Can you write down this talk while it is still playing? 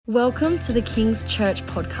Welcome to the King's Church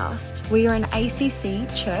podcast. We are an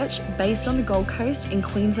ACC church based on the Gold Coast in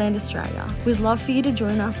Queensland, Australia. We'd love for you to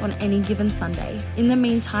join us on any given Sunday. In the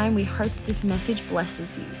meantime, we hope that this message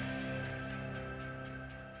blesses you.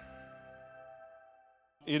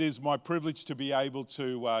 It is my privilege to be able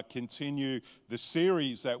to continue the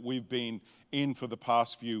series that we've been in for the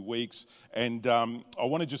past few weeks. And I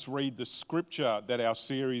want to just read the scripture that our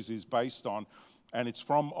series is based on. And it's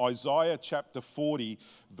from Isaiah chapter 40,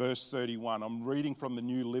 verse 31. I'm reading from the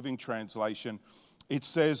New Living Translation. It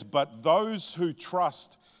says, "But those who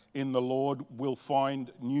trust in the Lord will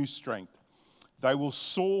find new strength. They will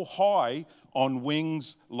soar high on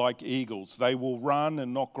wings like eagles. They will run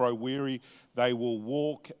and not grow weary. They will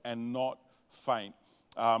walk and not faint."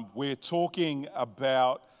 We're talking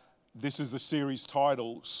about, this is the series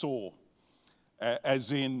title, Soar,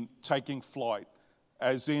 as in taking flight,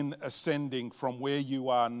 as in ascending from where you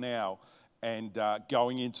are now and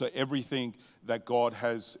going into everything that God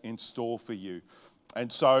has in store for you.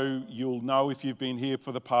 And so you'll know, if you've been here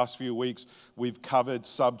for the past few weeks, we've covered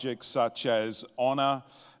subjects such as honor,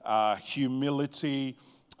 humility,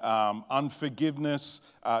 unforgiveness,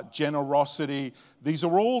 generosity. These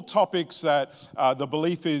are all topics that the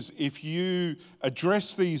belief is, if you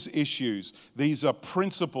address these issues, these are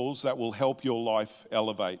principles that will help your life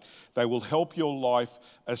elevate. They will help your life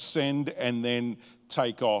ascend and then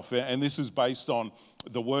take off. And this is based on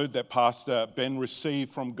the word that Pastor Ben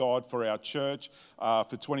received from God for our church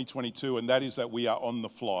for 2022, and that is that we are on the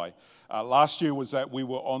fly. Last year was that we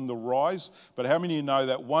were on the rise, but how many of you know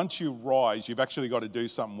that once you rise, you've actually got to do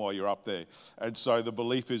something while you're up there? And so the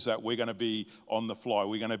belief is that we're going to be on the fly.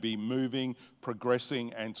 We're going to be moving,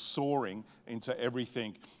 progressing, and soaring into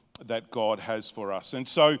everything that God has for us. And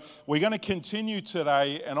so we're going to continue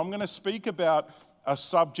today, and I'm going to speak about a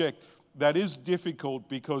subject that is difficult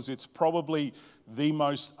because it's probably the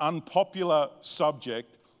most unpopular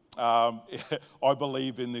subject, I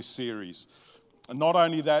believe, in this series. Not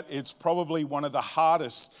only that, it's probably one of the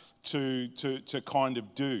hardest to kind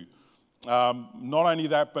of do. Not only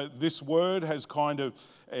that, but this word has kind of,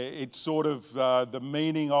 it's sort of the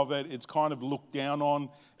meaning of it, it's kind of looked down on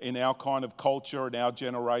in our kind of culture, in our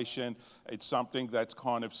generation. It's something that's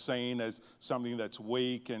kind of seen as something that's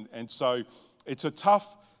weak. And so it's a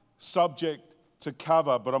tough subject to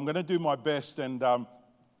cover, but I'm going to do my best. And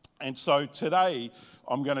so today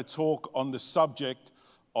I'm going to talk on the subject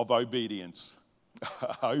of obedience.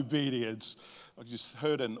 Obedience. I just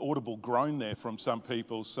heard an audible groan there from some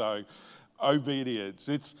people. So obedience.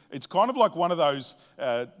 It's kind of like one of those,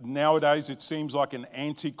 nowadays it seems like an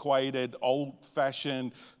antiquated,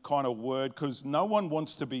 old-fashioned kind of word, because no one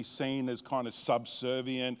wants to be seen as kind of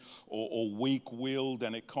subservient or weak-willed,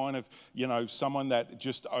 and it kind of, someone that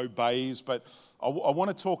just obeys. But I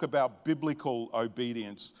want to talk about biblical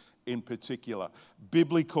obedience in particular.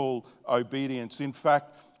 Biblical obedience. In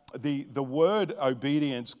fact, the word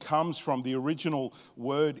obedience comes from, the original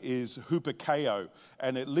word is hupakeo,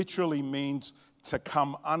 and it literally means to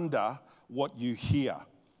come under what you hear.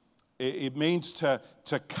 It means to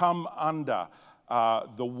come under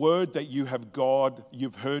the word that you've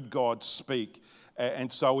heard God speak.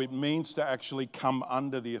 And so it means to actually come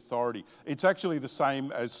under the authority. It's actually the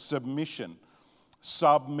same as submission.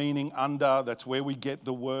 Sub meaning under, that's where we get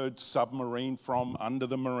the word submarine from, under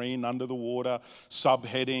the marine, under the water.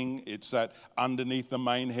 Subheading, it's that underneath the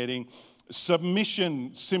main heading.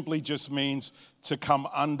 Submission simply just means to come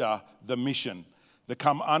under the mission. To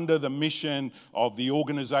come under the mission of the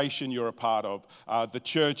organization you're a part of, the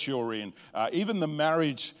church you're in, even the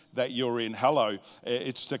marriage that you're in. Hello,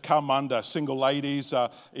 it's to come under. Single ladies,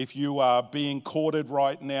 if you are being courted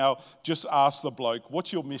right now, just ask the bloke,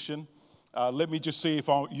 what's your mission? Let me just see if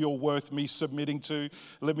you're worth me submitting to.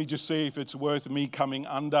 Let me just see if it's worth me coming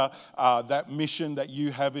under that mission that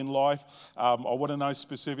you have in life. I want to know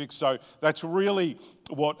specifics. So that's really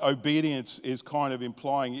what obedience is kind of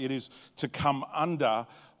implying. It is to come under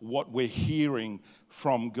what we're hearing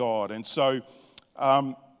from God. And so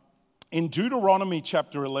in Deuteronomy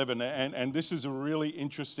chapter 11, and this is a really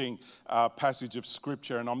interesting passage of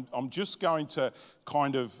scripture, and I'm just going to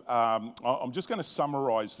kind of, I'm just going to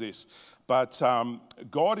summarize this. But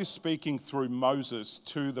God is speaking through Moses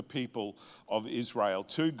to the people of Israel,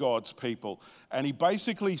 to God's people. And he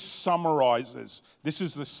basically summarizes, this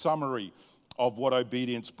is the summary of what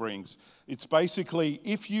obedience brings. It's basically,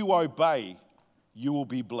 if you obey, you will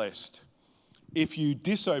be blessed. If you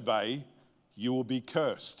disobey, you will be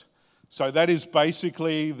cursed. So that is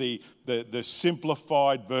basically the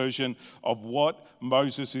simplified version of what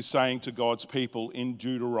Moses is saying to God's people in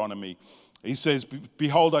Deuteronomy. He says,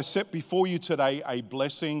 "Behold, I set before you today a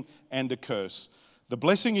blessing and a curse. The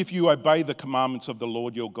blessing if you obey the commandments of the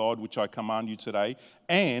Lord your God, which I command you today,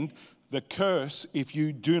 and the curse if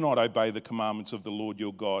you do not obey the commandments of the Lord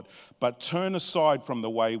your God, but turn aside from the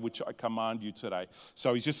way which I command you today.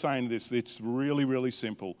 So he's just saying this. It's really, really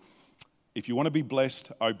simple. If you want to be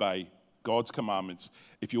blessed, obey God's commandments.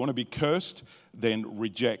 If you want to be cursed, then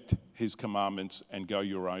reject his commandments and go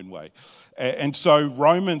your own way. And so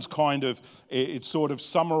Romans it sort of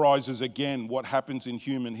summarizes again what happens in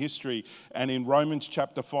human history. And in Romans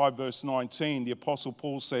chapter 5, verse 19, the Apostle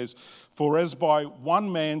Paul says, "For as by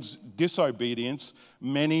one man's disobedience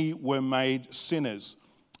many were made sinners,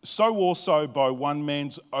 so also by one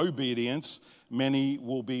man's obedience many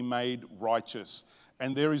will be made righteous."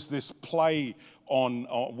 And there is this play on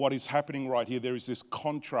what is happening right here. There is this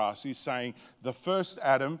contrast. He's saying the first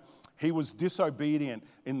Adam, he was disobedient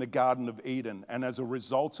in the Garden of Eden. And as a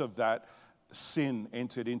result of that, sin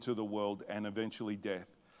entered into the world and eventually death.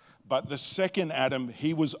 But the second Adam,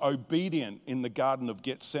 he was obedient in the Garden of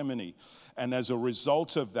Gethsemane. And as a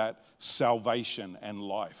result of that, salvation and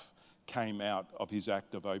life came out of his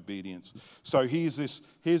act of obedience. So here's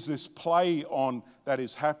this play on that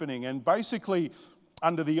is happening. And basically,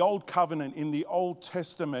 under the Old Covenant, in the Old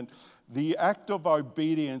Testament, the act of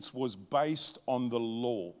obedience was based on the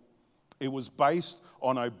law. It was based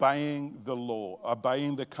on obeying the law,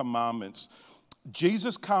 obeying the commandments.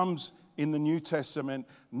 Jesus comes in the New Testament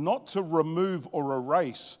not to remove or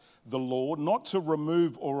erase the law, not to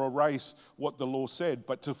remove or erase what the law said,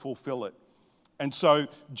 but to fulfill it. And so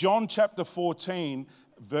John chapter 14,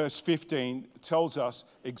 verse 15 tells us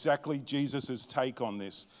exactly Jesus' take on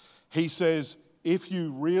this. He says, "If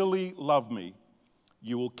you really love me,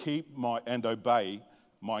 you will keep and obey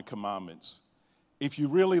my commandments." If you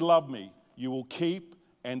really love me, you will keep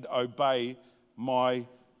and obey my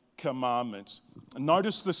commandments.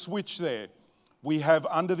 Notice the switch there. We have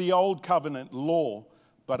under the old covenant law,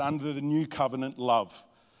 but under the new covenant love.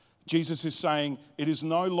 Jesus is saying it is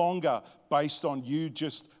no longer based on you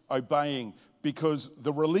just obeying, because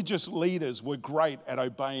the religious leaders were great at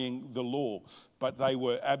obeying the law, but they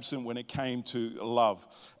were absent when it came to love.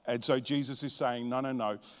 And so Jesus is saying,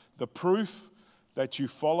 no. The proof that you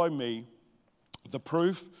follow me, the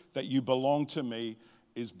proof that you belong to me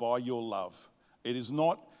is by your love. It is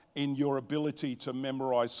not in your ability to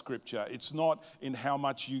memorize scripture. It's not in how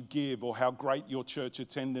much you give or how great your church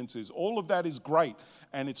attendance is. All of that is great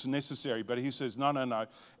and it's necessary. But he says, no.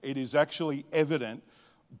 It is actually evident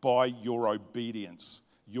by your obedience.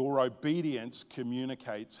 Your obedience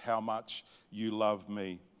communicates how much you love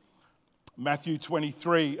me. Matthew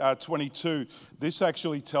 23:22, this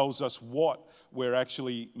actually tells us what we're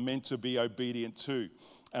actually meant to be obedient to.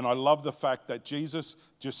 And I love the fact that Jesus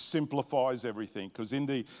just simplifies everything, because in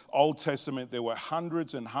the Old Testament there were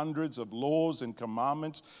hundreds and hundreds of laws and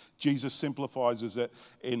commandments. Jesus simplifies it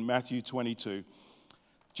in Matthew 22.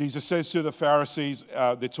 Jesus says to the Pharisees,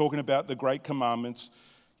 they're talking about the great commandments,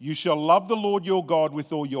 "You shall love the Lord your God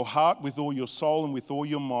with all your heart, with all your soul, and with all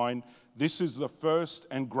your mind. This is the first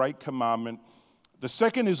and great commandment. The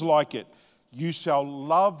second is like it. You shall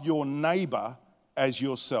love your neighbor as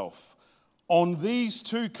yourself. On these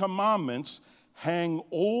two commandments hang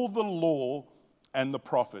all the law and the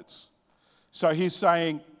prophets." So he's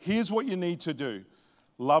saying, here's what you need to do.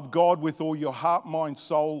 Love God with all your heart, mind,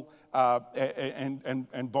 soul,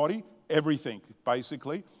 and body, everything,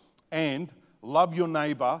 basically. And love your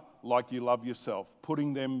neighbor like you love yourself,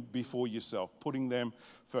 putting them before yourself, putting them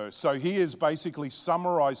first. So he has basically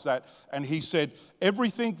summarized that, and he said,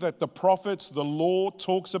 everything that the prophets, the law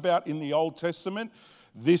talks about in the Old Testament,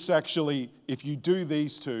 this actually, if you do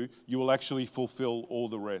these two, you will actually fulfill all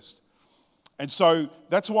the rest. And so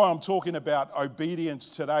that's why I'm talking about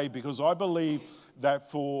obedience today, because I believe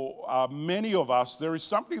that for many of us, there is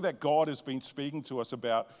something that God has been speaking to us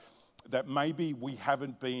about that maybe we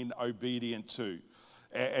haven't been obedient to.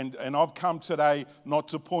 And I've come today not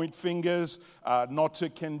to point fingers, not to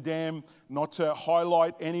condemn, not to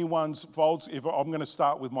highlight anyone's faults. If I'm going to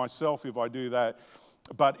start with myself if I do that.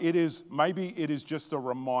 But maybe it is just a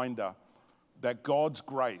reminder that God's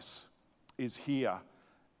grace is here,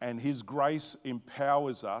 and his grace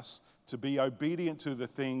empowers us to be obedient to the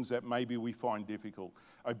things that maybe we find difficult,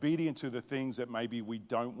 obedient to the things that maybe we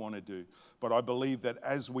don't want to do. But I believe that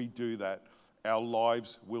as we do that, our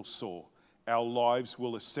lives will soar. Our lives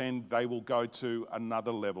will ascend. They will go to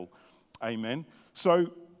another level. Amen.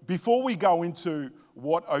 So before we go into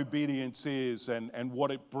what obedience is and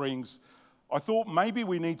what it brings, I thought maybe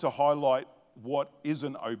we need to highlight what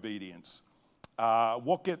isn't obedience.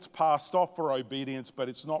 What gets passed off for obedience, but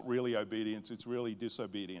it's not really obedience, it's really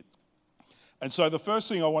disobedience. And so the first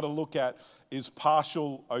thing I want to look at is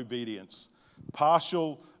partial obedience.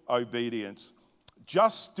 Partial obedience.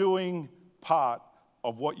 Just doing part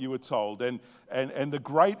of what you were told. And the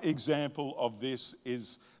great example of this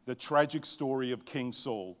is the tragic story of King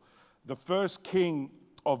Saul, the first king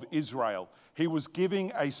of Israel. He was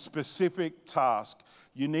giving a specific task.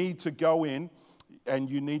 You need to go in and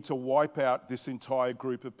you need to wipe out this entire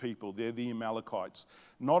group of people. They're the Amalekites.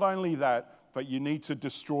 Not only that, but you need to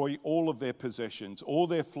destroy all of their possessions, all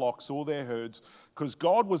their flocks, all their herds, because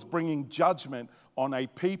God was bringing judgment on a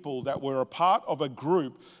people that were a part of a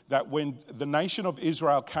group that when the nation of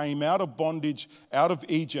Israel came out of bondage, out of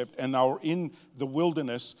Egypt, and they were in the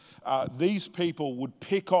wilderness, these people would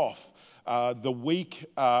pick off the weak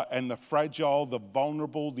and the fragile, the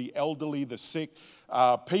vulnerable, the elderly, the sick,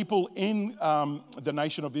 people in the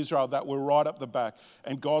nation of Israel that were right up the back.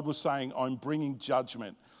 And God was saying, I'm bringing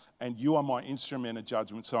judgment, and you are my instrument of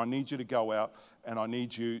judgment. So I need you to go out, and I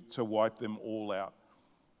need you to wipe them all out.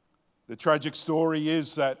 The tragic story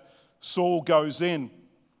is that Saul goes in,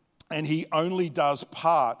 and he only does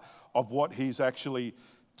part of what he's actually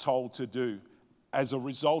told to do. As a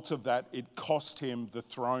result of that, it cost him the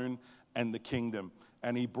throne and the kingdom,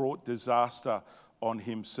 and he brought disaster on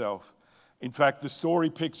himself. In fact, the story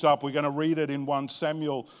picks up, we're going to read it in 1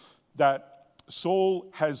 Samuel, that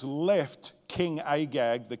Saul has left King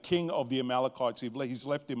Agag, the king of the Amalekites. He's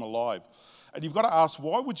left him alive. And you've got to ask,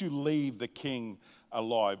 why would you leave the king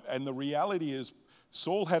alive? And the reality is,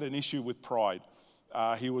 Saul had an issue with pride.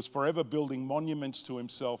 He was forever building monuments to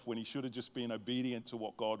himself when he should have just been obedient to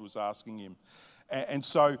what God was asking him. And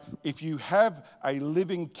so if you have a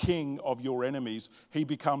living king of your enemies, he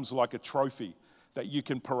becomes like a trophy that you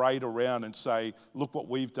can parade around and say, look what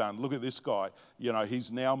we've done. Look at this guy. You know,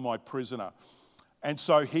 he's now my prisoner. And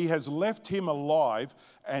so he has left him alive,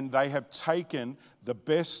 and they have taken the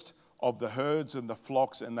best of the herds and the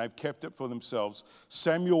flocks, and they've kept it for themselves.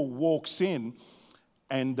 Samuel walks in,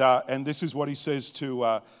 and this is what he says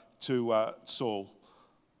to Saul.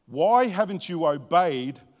 Why haven't you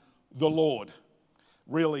obeyed the Lord?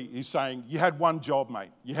 Really, he's saying, you had one job,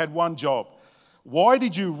 mate. You had one job. Why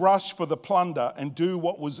did you rush for the plunder and do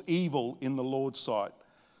what was evil in the Lord's sight?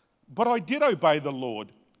 But I did obey the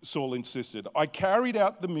Lord, Saul insisted. I carried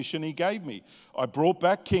out the mission he gave me. I brought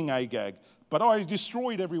back King Agag, but I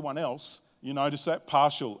destroyed everyone else. You notice that?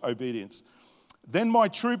 Partial obedience. Then my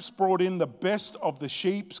troops brought in the best of the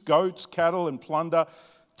sheep, goats, cattle, and plunder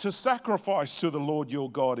to sacrifice to the Lord your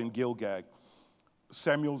God in Gilgal.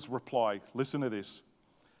 Samuel's reply, listen to this.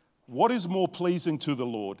 What is more pleasing to the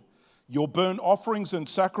Lord, your burnt offerings and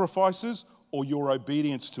sacrifices, or your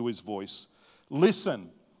obedience to his voice? Listen,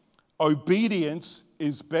 obedience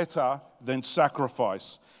is better than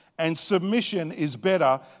sacrifice, and submission is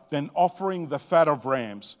better than offering the fat of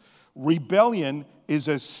rams. Rebellion is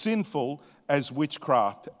as sinful as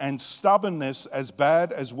witchcraft, and stubbornness as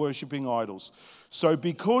bad as worshipping idols. So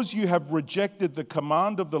because you have rejected the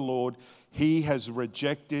command of the Lord, he has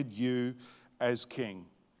rejected you as king.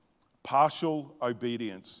 Partial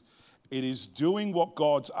obedience. It is doing what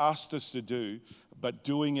God's asked us to do, but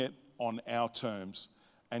doing it on our terms.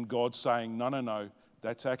 And God's saying, no,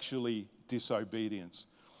 that's actually disobedience.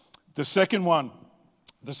 The second one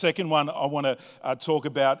I want to talk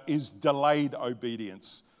about is delayed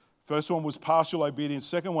obedience. First one was partial obedience.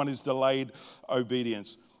 Second one is delayed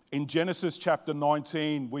obedience. In Genesis chapter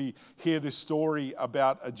 19, we hear this story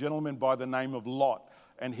about a gentleman by the name of Lot,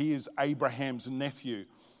 and he is Abraham's nephew.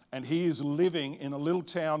 And he is living in a little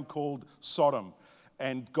town called Sodom.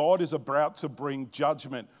 And God is about to bring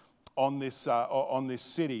judgment on this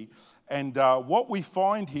city. And what we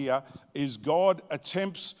find here is God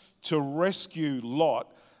attempts to rescue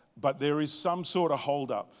Lot, but there is some sort of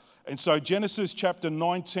holdup. And so Genesis chapter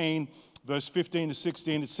 19, verse 15 to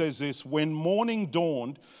 16, it says this, when morning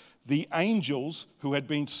dawned, the angels who had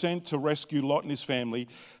been sent to rescue Lot and his family,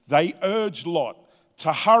 they urged Lot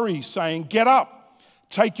to hurry, saying, get up.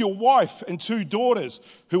 Take your wife and 2 daughters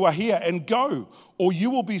who are here and go, or you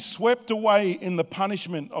will be swept away in the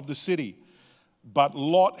punishment of the city. But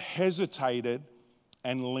Lot hesitated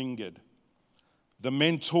and lingered. The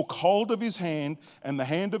men took hold of his hand and the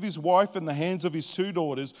hand of his wife and the hands of his 2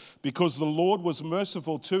 daughters, because the Lord was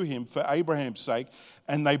merciful to him for Abraham's sake,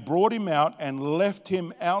 and they brought him out and left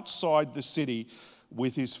him outside the city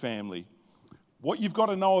with his family. What you've got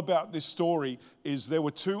to know about this story is there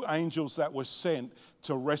were 2 angels that were sent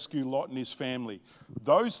to rescue Lot and his family.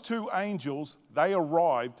 Those 2 angels, they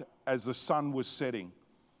arrived as the sun was setting.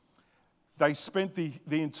 They spent the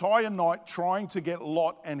entire night trying to get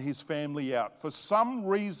Lot and his family out. For some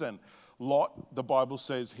reason, Lot, the Bible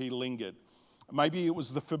says, he lingered. Maybe it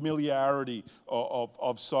was the familiarity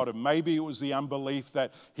of Sodom. Maybe it was the unbelief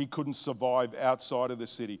that he couldn't survive outside of the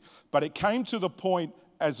city. But it came to the point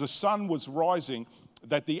as the sun was rising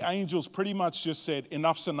that the angels pretty much just said,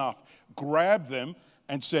 enough's enough, grabbed them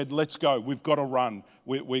and said, let's go, we've got to run,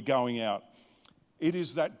 we're going out. It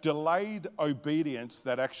is that delayed obedience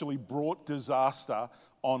that actually brought disaster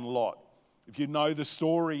on Lot. If you know the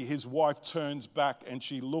story, his wife turns back and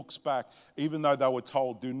she looks back, even though they were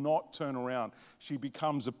told, do not turn around. She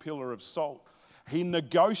becomes a pillar of salt. He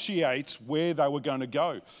negotiates where they were going to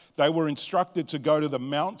go. They were instructed to go to the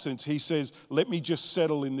mountains. He says, let me just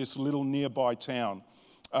settle in this little nearby town,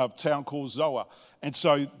 called Zoar. And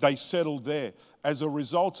so they settled there. As a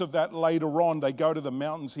result of that, later on, they go to the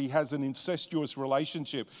mountains. He has an incestuous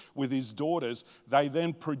relationship with his daughters. They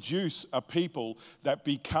then produce a people that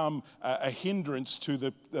become a hindrance to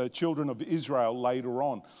the children of Israel later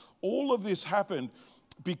on. All of this happened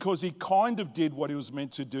because he kind of did what he was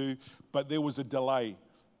meant to do, but there was a delay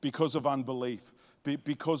because of unbelief,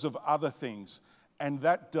 because of other things. And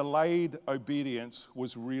that delayed obedience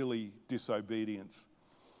was really disobedience.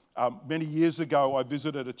 Many years ago, I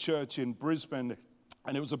visited a church in Brisbane,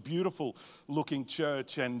 and it was a beautiful looking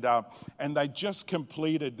church, and they just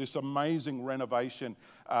completed this amazing renovation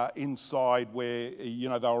inside where, you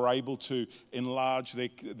know, they were able to enlarge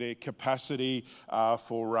their capacity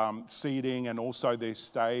for seating and also their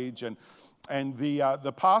stage. And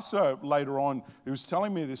the pastor later on, he was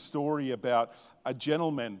telling me this story about a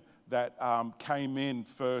gentleman that came in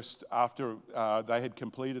first after they had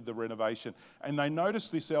completed the renovation. And they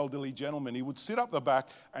noticed this elderly gentleman. He would sit up the back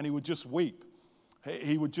and he would just weep.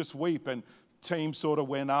 He would just weep, and team sort of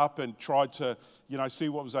went up and tried to, you know, see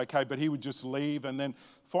what was okay, but he would just leave. And then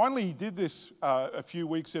finally he did this a few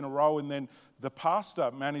weeks in a row, and then the pastor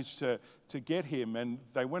managed to get him, and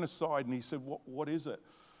they went aside and he said, what is it?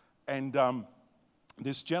 And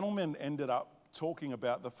this gentleman ended up talking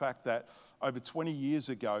about the fact that over 20 years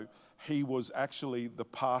ago, he was actually the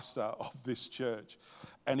pastor of this church.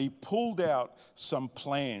 And he pulled out some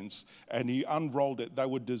plans and he unrolled it. They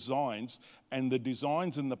were designs, and the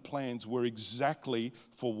designs and the plans were exactly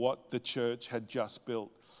for what the church had just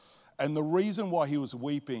built. And the reason why he was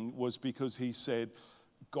weeping was because he said,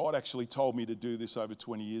 God actually told me to do this over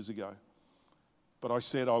 20 years ago. But I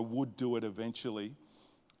said I would do it eventually.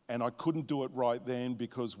 And I couldn't do it right then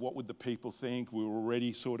because what would the people think? We were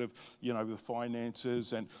already sort of, you know, with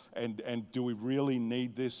finances and do we really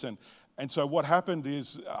need this? And so what happened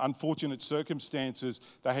is, unfortunate circumstances,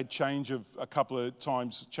 they had a couple of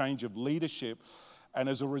times change of leadership. And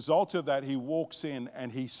as a result of that, he walks in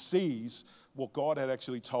and he sees what God had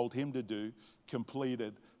actually told him to do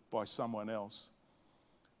completed by someone else.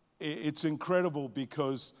 It's incredible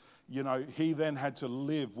because, you know, he then had to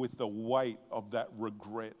live with the weight of that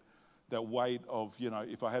regret, that weight of, you know,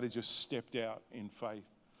 if I had just stepped out in faith.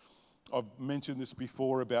 I've mentioned this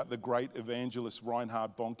before about the great evangelist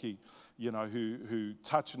Reinhard Bonnke, you know, who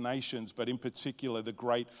touched nations, but in particular the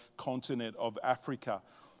great continent of Africa.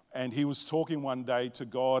 And he was talking one day to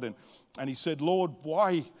God and he said, Lord,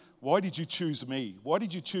 why did you choose me? Why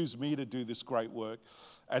did you choose me to do this great work?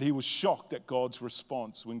 And he was shocked at God's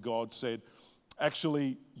response when God said,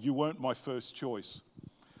 actually, you weren't my first choice.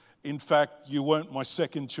 In fact, you weren't my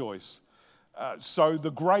second choice. So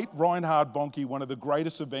the great Reinhard Bonnke, one of the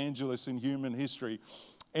greatest evangelists in human history,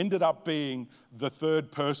 ended up being the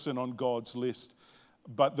third person on God's list.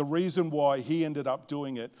 But the reason why he ended up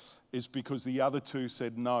doing it is because the other two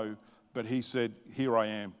said no, but he said, here I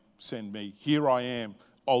am, send me. Here I am,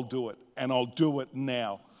 I'll do it, and I'll do it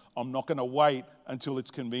now. I'm not going to wait until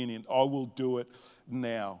it's convenient. I will do it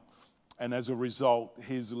now. And as a result,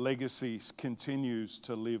 his legacy continues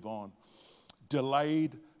to live on.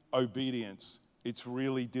 Delayed obedience. It's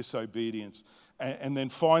really disobedience. And then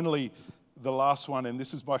finally, the last one, and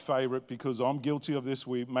this is my favorite because I'm guilty of this.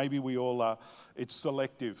 Maybe we all are. It's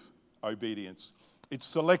selective obedience. It's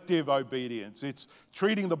selective obedience. It's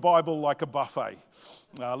treating the Bible like a buffet.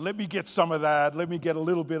 Let me get some of that. Let me get a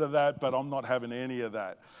little bit of that, but I'm not having any of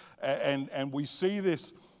that. And we see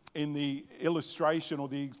this in the illustration or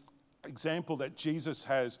the example that Jesus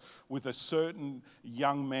has with a certain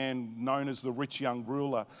young man known as the rich young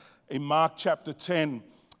ruler. In Mark chapter 10,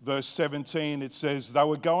 verse 17, it says, they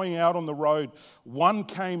were going out on the road. One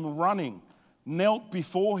came running, knelt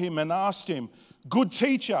before him and asked him, good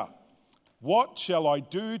teacher, what shall I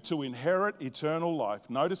do to inherit eternal life?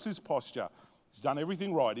 Notice his posture. He's done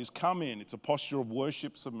everything right. He's come in. It's a posture of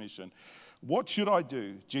worship, submission. What should I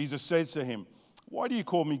do? Jesus says to him, why do you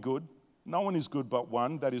call me good? No one is good but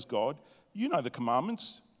one, that is God. You know the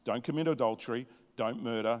commandments. Don't commit adultery. Don't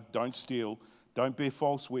murder. Don't steal. don't bear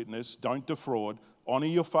false witness, don't defraud, honor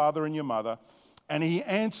your father and your mother. And he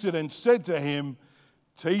answered and said to him,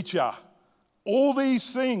 Teacher, all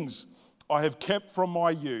these things I have kept from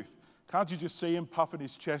my youth. Can't you just see him puffing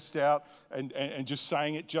his chest out and just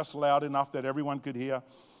saying it just loud enough that everyone could hear?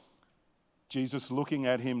 Jesus, looking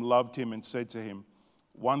at him, loved him and said to him,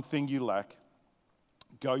 one thing you lack,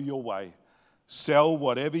 go your way, sell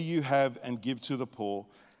whatever you have and give to the poor,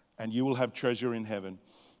 and you will have treasure in heaven.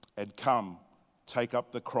 And come, take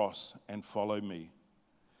up the cross and follow me.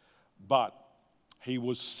 But he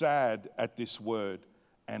was sad at this word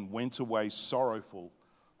and went away sorrowful,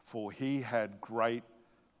 for he had great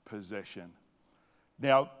possession.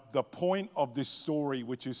 Now, the point of this story,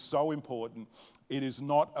 which is so important, it is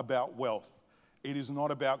not about wealth. It is not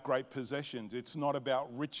about great possessions. It's not about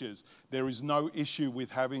riches. There is no issue with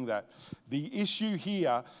having that. The issue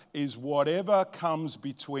here is whatever comes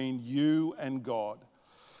between you and God.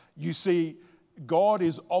 You see, God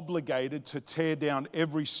is obligated to tear down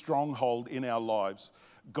every stronghold in our lives.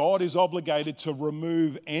 God is obligated to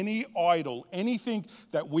remove any idol, anything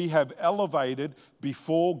that we have elevated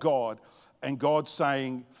before God. And God's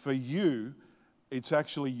saying, for you, it's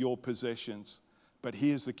actually your possessions. But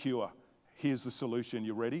here's the cure. Here's the solution.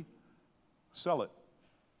 You ready? Sell it.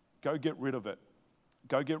 Go get rid of it.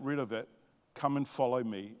 Go get rid of it. Come and follow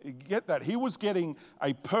me. Get that? He was getting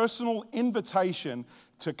a personal invitation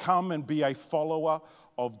to come and be a follower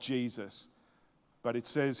of Jesus. But it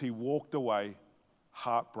says he walked away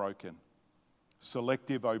heartbroken.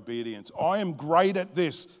 Selective obedience. I am great at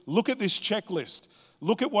this. Look at this checklist.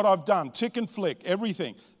 Look at what I've done. Tick and flick,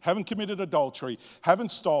 everything. Haven't committed adultery.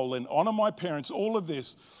 Haven't stolen. Honor my parents. All of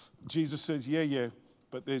this. Jesus says, yeah,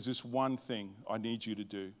 but there's this one thing I need you to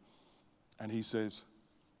do. And he says,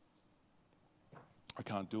 I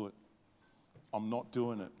can't do it. I'm not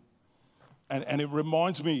doing it. And it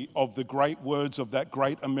reminds me of the great words of that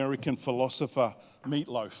great American philosopher,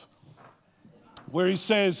 Meatloaf, where he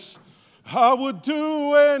says, I would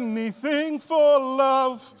do anything for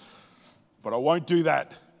love, but I won't do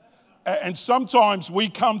that. And sometimes we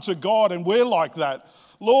come to God and we're like that.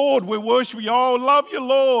 Lord, we worship you. Oh, love you,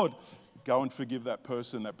 Lord. Go and forgive that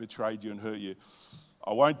person that betrayed you and hurt you.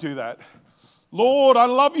 I won't do that. Lord, I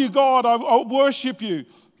love you, God. I worship you.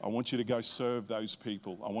 I want you to go serve those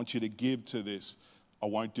people. I want you to give to this. I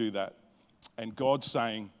won't do that. And God's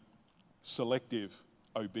saying, selective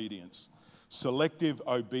obedience. Selective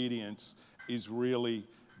obedience is really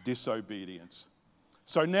disobedience.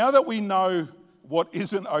 So now that we know what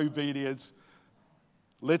isn't obedience,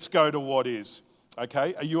 let's go to what is.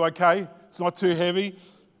 Okay? Are you okay? It's not too heavy.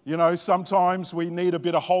 You know, sometimes we need a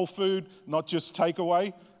bit of whole food, not just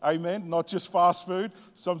takeaway. Amen. Not just fast food.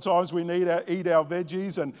 Sometimes we need to eat our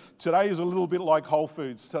veggies, and today is a little bit like Whole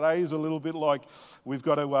Foods. Today is a little bit like we've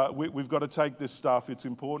got to take this stuff. It's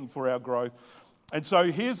important for our growth. And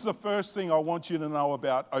so here's the first thing I want you to know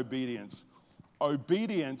about obedience.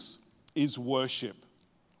 Obedience is worship.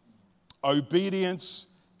 Obedience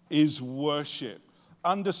is worship.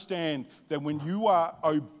 Understand that when you are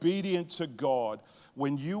obedient to God,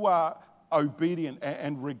 when you are obedient,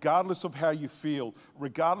 and regardless of how you feel,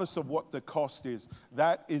 regardless of what the cost is,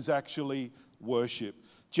 that is actually worship.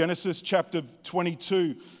 Genesis chapter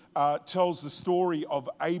 22 tells the story of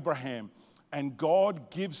Abraham, and God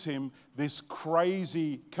gives him this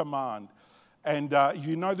crazy command. And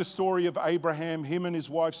you know the story of Abraham, him and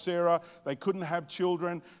his wife Sarah. They couldn't have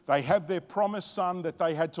children. They have their promised son that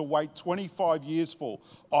they had to wait 25 years for,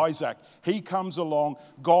 Isaac. He comes along.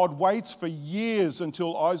 God waits for years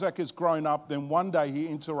until Isaac is grown up. Then one day he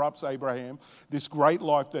interrupts Abraham, this great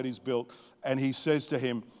life that he's built. And he says to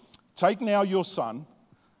him, take now your son,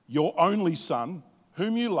 your only son,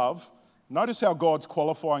 whom you love. Notice how God's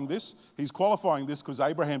qualifying this. He's qualifying this because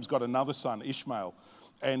Abraham's got another son, Ishmael.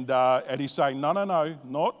 And he's saying, no,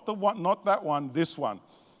 not the one, not that one, this one.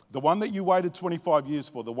 The one that you waited 25 years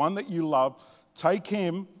for, the one that you love, take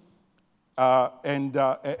him and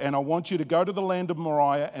I want you to go to the land of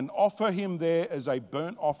Moriah and offer him there as a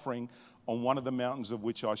burnt offering on one of the mountains of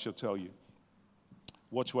which I shall tell you.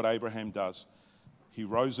 Watch what Abraham does. He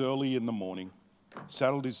rose early in the morning,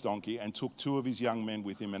 saddled his donkey, and took 2 of his young men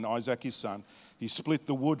with him and Isaac his son. He split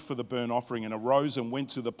the wood for the burnt offering and arose and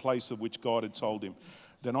went to the place of which God had told him.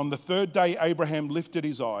 Then on the 3rd day, Abraham lifted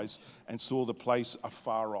his eyes and saw the place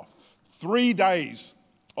afar off. 3 days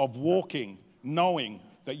of walking, knowing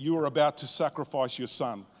that you were about to sacrifice your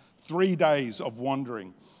son. 3 days of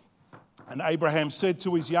wandering. And Abraham said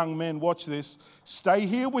to his young men, watch this, stay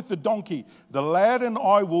here with the donkey. The lad and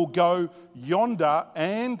I will go yonder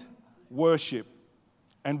and worship,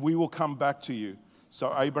 and we will come back to you.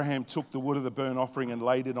 So Abraham took the wood of the burnt offering and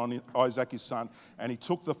laid it on Isaac his son, and he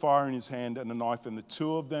took the fire in his hand and a knife, and the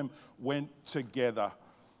two of them went together.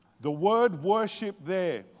 The word worship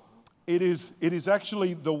there, it is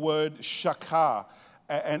actually the word shakar,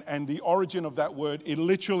 and the origin of that word, it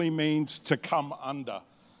literally means to come under.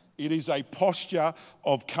 It is a posture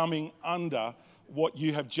of coming under what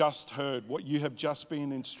you have just heard, what you have just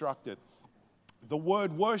been instructed. The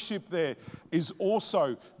word worship there is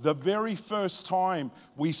also the very first time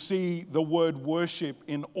we see the word worship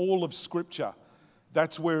in all of Scripture.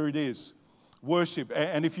 That's where it is, worship.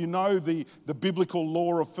 And if you know the biblical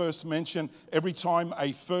law of first mention, every time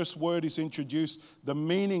a first word is introduced, the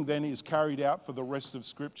meaning then is carried out for the rest of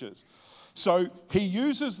Scriptures. So he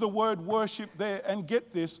uses the word worship there, and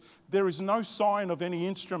get this, there is no sign of any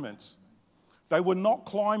instruments. They were not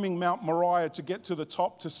climbing Mount Moriah to get to the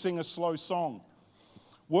top to sing a slow song.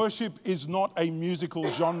 Worship is not a musical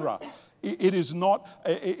genre. It is not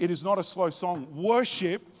a slow song.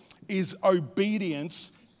 Worship is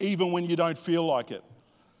obedience even when you don't feel like it.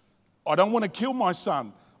 I don't want to kill my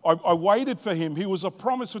son. I waited for him. He was a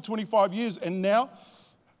promise for 25 years, and now,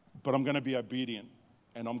 but I'm going to be obedient,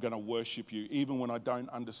 and I'm going to worship you even when I don't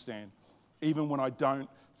understand, even when I don't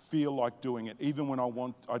feel like doing it, even when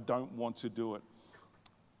I don't want to do it.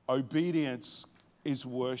 Obedience is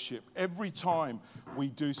worship. Every time we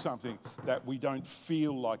do something that we don't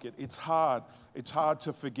feel like it, it's hard. It's hard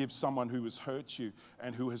to forgive someone who has hurt you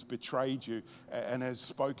and who has betrayed you and has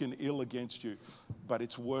spoken ill against you. But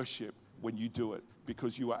it's worship when you do it,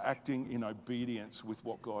 because you are acting in obedience with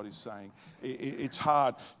what God is saying. It's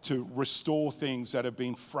hard to restore things that have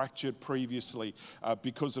been fractured previously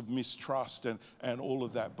because of mistrust and all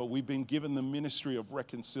of that. But we've been given the ministry of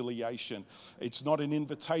reconciliation. It's not an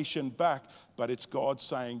invitation back, but it's God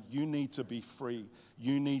saying, you need to be free.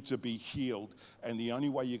 You need to be healed. And the only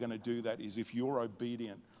way you're going to do that is if you're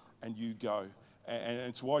obedient and you go. And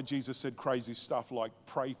it's why Jesus said crazy stuff like,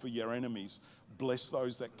 pray for your enemies, bless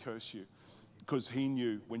those that curse you. Because he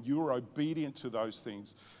knew when you were obedient to those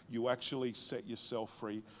things, you actually set yourself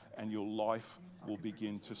free and your life will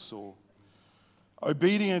begin to soar.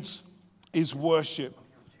 Obedience is worship.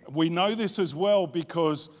 We know this as well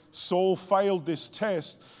because Saul failed this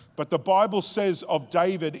test, but the Bible says of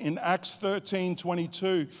David in Acts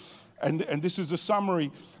 13:22, and this is a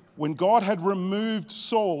summary, when God had removed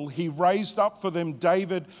Saul, he raised up for them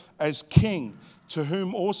David as king, to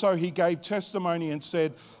whom also he gave testimony and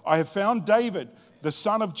said, I have found David, the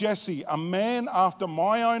son of Jesse, a man after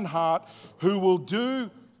my own heart, who will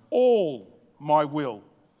do all my will.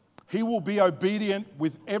 He will be obedient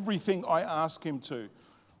with everything I ask him to.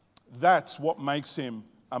 That's what makes him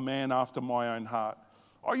a man after my own heart.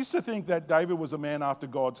 I used to think that David was a man after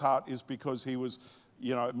God's heart is because he was,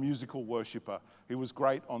 a musical worshiper. He was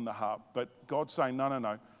great on the harp. But God's saying,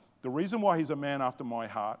 no. The reason why he's a man after my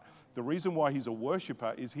heart, the reason why he's a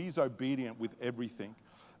worshiper is he's obedient with everything.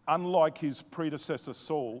 Unlike his predecessor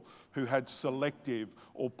Saul, who had selective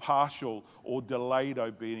or partial or delayed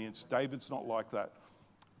obedience, David's not like that.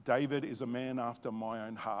 David is a man after my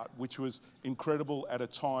own heart, which was incredible at a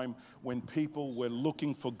time when people were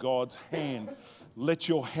looking for God's hand. Let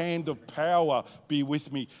your hand of power be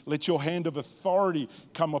with me. Let your hand of authority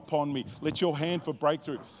come upon me. Let your hand for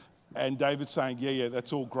breakthrough. And David's saying, yeah,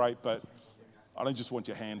 that's all great, but I don't just want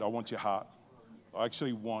your hand, I want your heart. I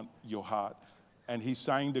actually want your heart. And he's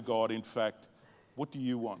saying to God, in fact, what do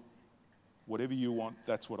you want? Whatever you want,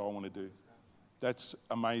 that's what I want to do. That's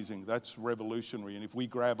amazing. That's revolutionary. And if we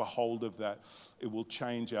grab a hold of that, it will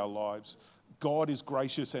change our lives. God is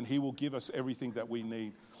gracious and he will give us everything that we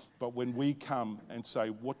need. But when we come and say,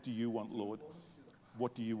 what do you want, Lord?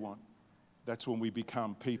 What do you want? That's when we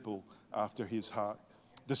become people after his heart.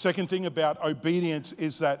 The second thing about obedience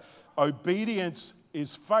is that obedience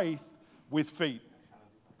is faith with feet.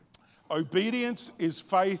 Obedience is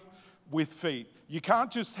faith with feet. You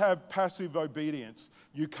can't just have passive obedience.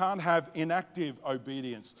 You can't have inactive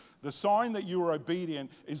obedience. The sign that you are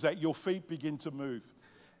obedient is that your feet begin to move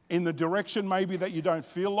in the direction maybe that you don't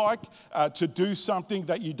feel like, to do something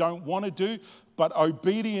that you don't want to do, but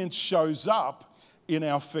obedience shows up in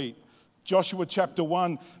our feet. Joshua chapter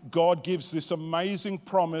 1, God gives this amazing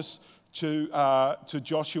promise to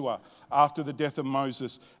Joshua after the death of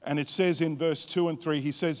Moses. And it says in verse 2 and 3,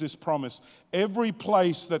 he says this promise, every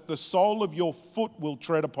place that the sole of your foot will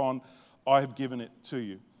tread upon, I have given it to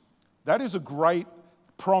you. That is a great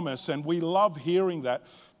promise, and we love hearing that.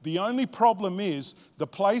 The only problem is the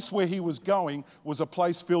place where he was going was a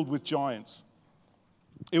place filled with giants.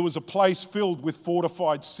 It was a place filled with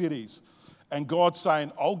fortified cities. And God's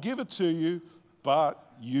saying, I'll give it to you,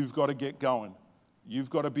 but you've got to get going. You've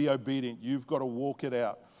got to be obedient. You've got to walk it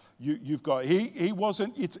out. You've got. He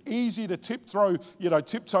wasn't. It's easy to tiptoe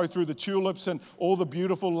through the tulips and all the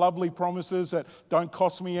beautiful, lovely promises that don't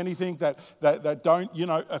cost me anything, that don't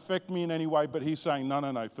affect me in any way. But he's saying,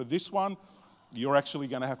 no. For this one, you're actually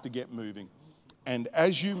going to have to get moving, and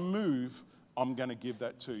as you move, I'm going to give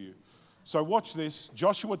that to you. So watch this.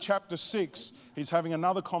 Joshua chapter 6. He's having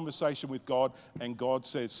another conversation with God, and God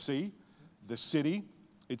says, "See, the city,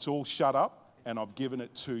 it's all shut up, and I've given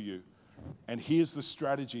it to you. And here's the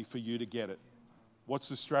strategy for you to get it." What's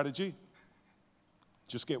the strategy?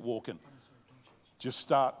 Just get walking. Just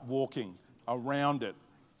start walking around it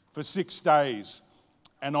for 6 days.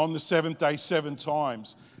 And on the 7th day, 7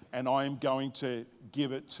 times. And I am going to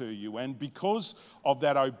give it to you. And because of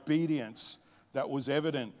that obedience that was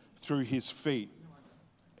evident through his feet,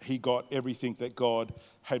 he got everything that God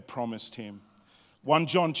had promised him. 1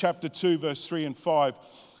 John chapter 2, verse 3 and 5,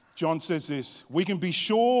 John says this: "We can be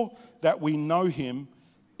sure that we know him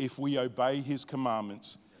if we obey his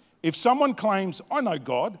commandments. If someone claims, 'I know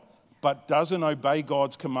God,' but doesn't obey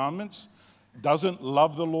God's commandments, doesn't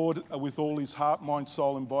love the Lord with all his heart, mind,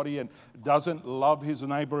 soul, and body, and doesn't love his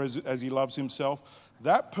neighbor as he loves himself,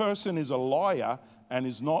 that person is a liar and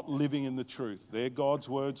is not living in the truth." They're God's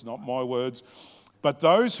words, not my words. "But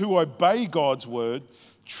those who obey God's word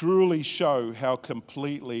truly show how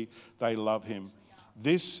completely they love him.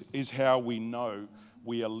 This is how we know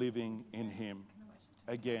we are living in him."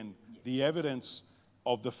 Again, the evidence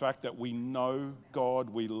of the fact that we know God,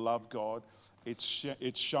 we love God, it's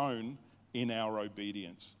shown in our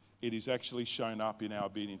obedience. It is actually shown up in our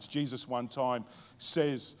obedience. Jesus one time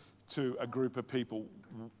says to a group of people,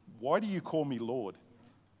 "Why do you call me Lord?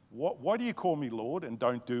 Why do you call me Lord and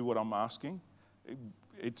don't do what I'm asking?"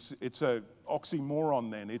 It's a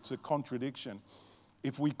oxymoron then. It's a contradiction.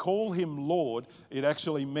 If we call him Lord, it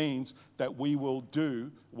actually means that we will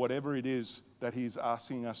do whatever it is that he's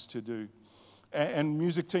asking us to do. And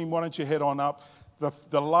music team, why don't you head on up?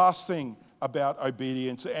 The last thing about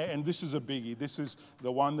obedience, and this is a biggie. This is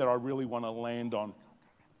the one that I really want to land on.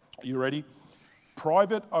 You ready?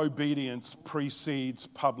 Private obedience precedes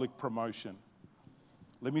public promotion.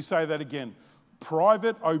 Let me say that again.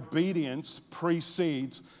 Private obedience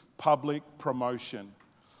precedes public promotion.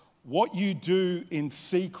 What you do in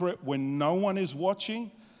secret when no one is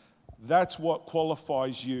watching, that's what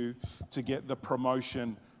qualifies you to get the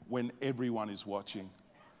promotion when everyone is watching.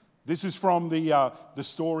 This is from the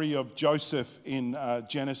story of Joseph in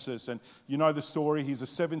Genesis. And you know the story. He's a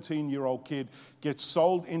 17-year-old kid, gets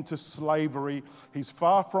sold into slavery. He's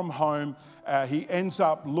far from home. He ends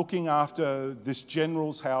up looking after this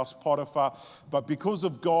general's house, Potiphar. But because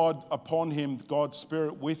of God upon him, God's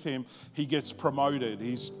Spirit with him, he gets promoted.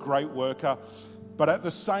 He's a great worker. But at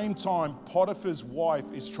the same time, Potiphar's wife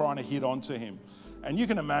is trying to hit onto him. And you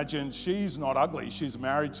can imagine she's not ugly. She's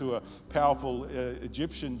married to a powerful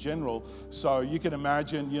Egyptian general. So you can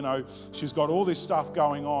imagine, she's got all this stuff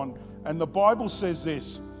going on. And the Bible says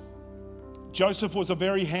this: Joseph was a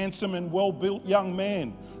very handsome and well-built young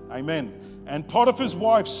man. Amen. And Potiphar's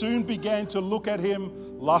wife soon began to look at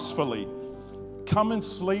him lustfully. "Come and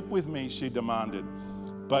sleep with me," she demanded.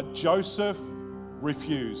 But Joseph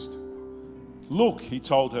refused. "Look," he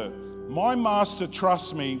told her, "my master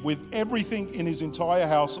trusts me with everything in his entire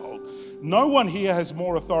household. No one here has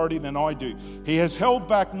more authority than I do. He has held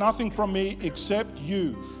back nothing from me except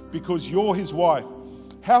you, because you're his wife.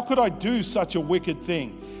 How could I do such a wicked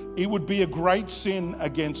thing? It would be a great sin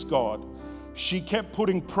against God." She kept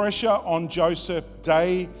putting pressure on Joseph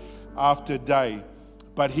day after day,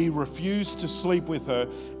 but he refused to sleep with her,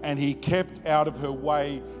 and he kept out of her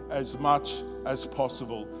way as much as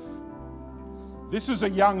possible. This is a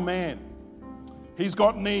young man. He's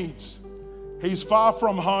got needs. He's far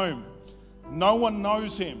from home. No one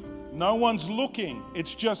knows him. No one's looking.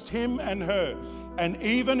 It's just him and her. And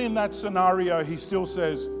even in that scenario, he still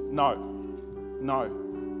says, no.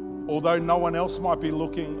 Although no one else might be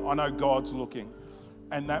looking, I know God's looking.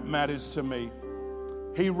 And that matters to me.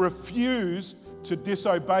 He refused to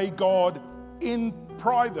disobey God in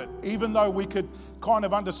private, even though we could kind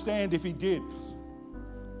of understand if he did.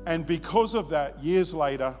 And because of that, years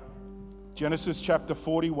later, Genesis chapter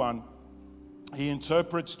 41, he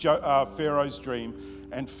interprets Pharaoh's dream.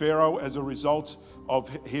 And Pharaoh, as a result of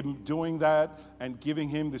him doing that and giving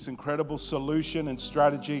him this incredible solution and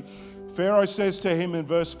strategy, Pharaoh says to him in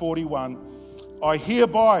verse 41, "I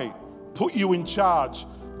hereby put you in charge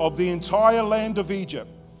of the entire land of Egypt."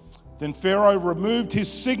 Then Pharaoh removed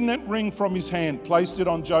his signet ring from his hand, placed it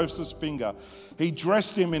on Joseph's finger. He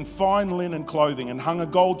dressed him in fine linen clothing and hung a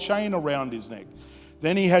gold chain around his neck.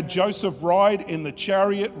 Then he had Joseph ride in the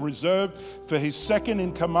chariot reserved for his second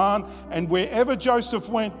in command, and wherever Joseph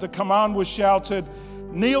went, the command was shouted,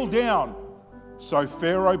 "Kneel down." So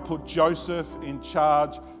Pharaoh put Joseph in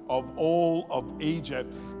charge of all of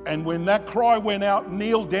Egypt. And when that cry went out,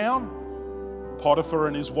 "Kneel down," Potiphar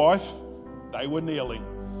and his wife, they were kneeling.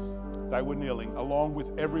 They were kneeling along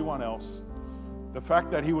with everyone else. The fact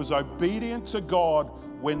that he was obedient to God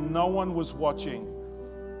when no one was watching,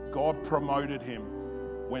 God promoted him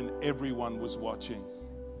when everyone was watching.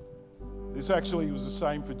 This actually was the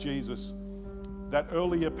same for Jesus. That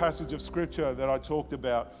earlier passage of scripture that I talked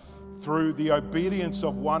about, through the obedience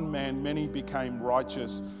of one man, many became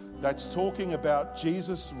righteous. That's talking about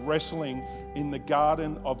Jesus wrestling in the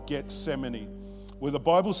Garden of Gethsemane, where the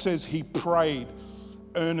Bible says he prayed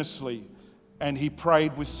earnestly, and he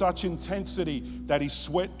prayed with such intensity that he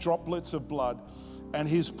sweat droplets of blood. And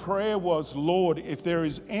his prayer was, "Lord, if there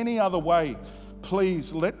is any other way,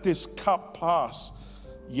 please let this cup pass,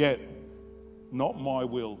 yet not my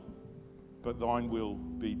will, but thine will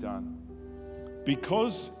be done."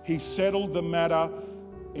 Because he settled the matter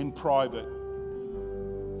in private,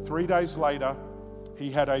 3 days later, he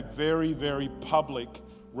had a very, very public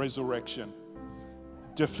resurrection.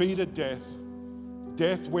 Defeated death.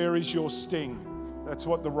 Death, where is your sting? That's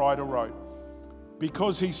what the writer wrote.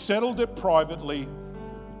 Because he settled it privately,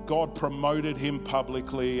 God promoted him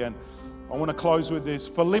publicly. And I want to close with this.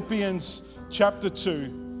 Philippians chapter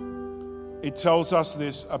 2, it tells us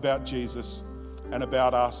this about Jesus and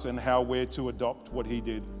about us and how we're to adopt what he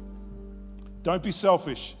did. Don't be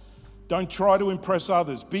selfish. Don't try to impress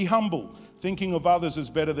others. Be humble, thinking of others as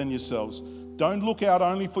better than yourselves. Don't look out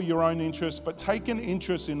only for your own interests, but take an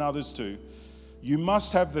interest in others too. You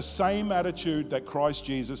must have the same attitude that Christ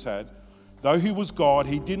Jesus had. Though he was God,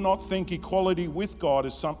 he did not think equality with God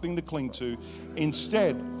as something to cling to.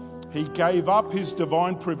 Instead, he gave up his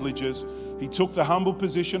divine privileges. He took the humble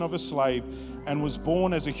position of a slave and was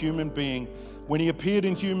born as a human being. When he appeared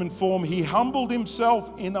in human form, he humbled himself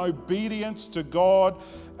in obedience to God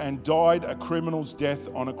and died a criminal's death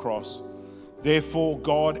on a cross. Therefore,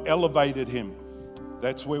 God elevated him.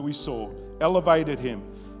 That's where we saw. Elevated him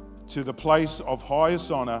to the place of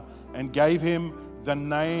highest honor and gave him the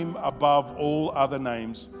name above all other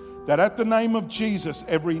names, that at the name of Jesus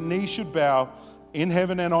every knee should bow in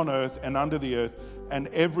heaven and on earth and under the earth, and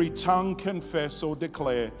every tongue confess or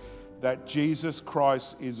declare that Jesus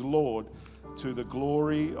Christ is Lord, to the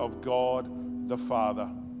glory of God the Father.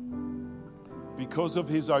 Because of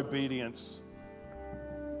his obedience,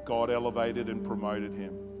 God elevated and promoted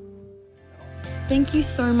him. Thank you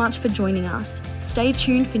so much for joining us. Stay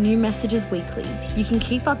tuned for new messages weekly. You can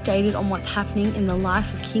keep updated on what's happening in the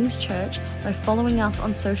life of King's Church by following us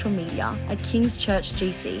on social media at King's Church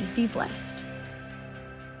GC. Be blessed.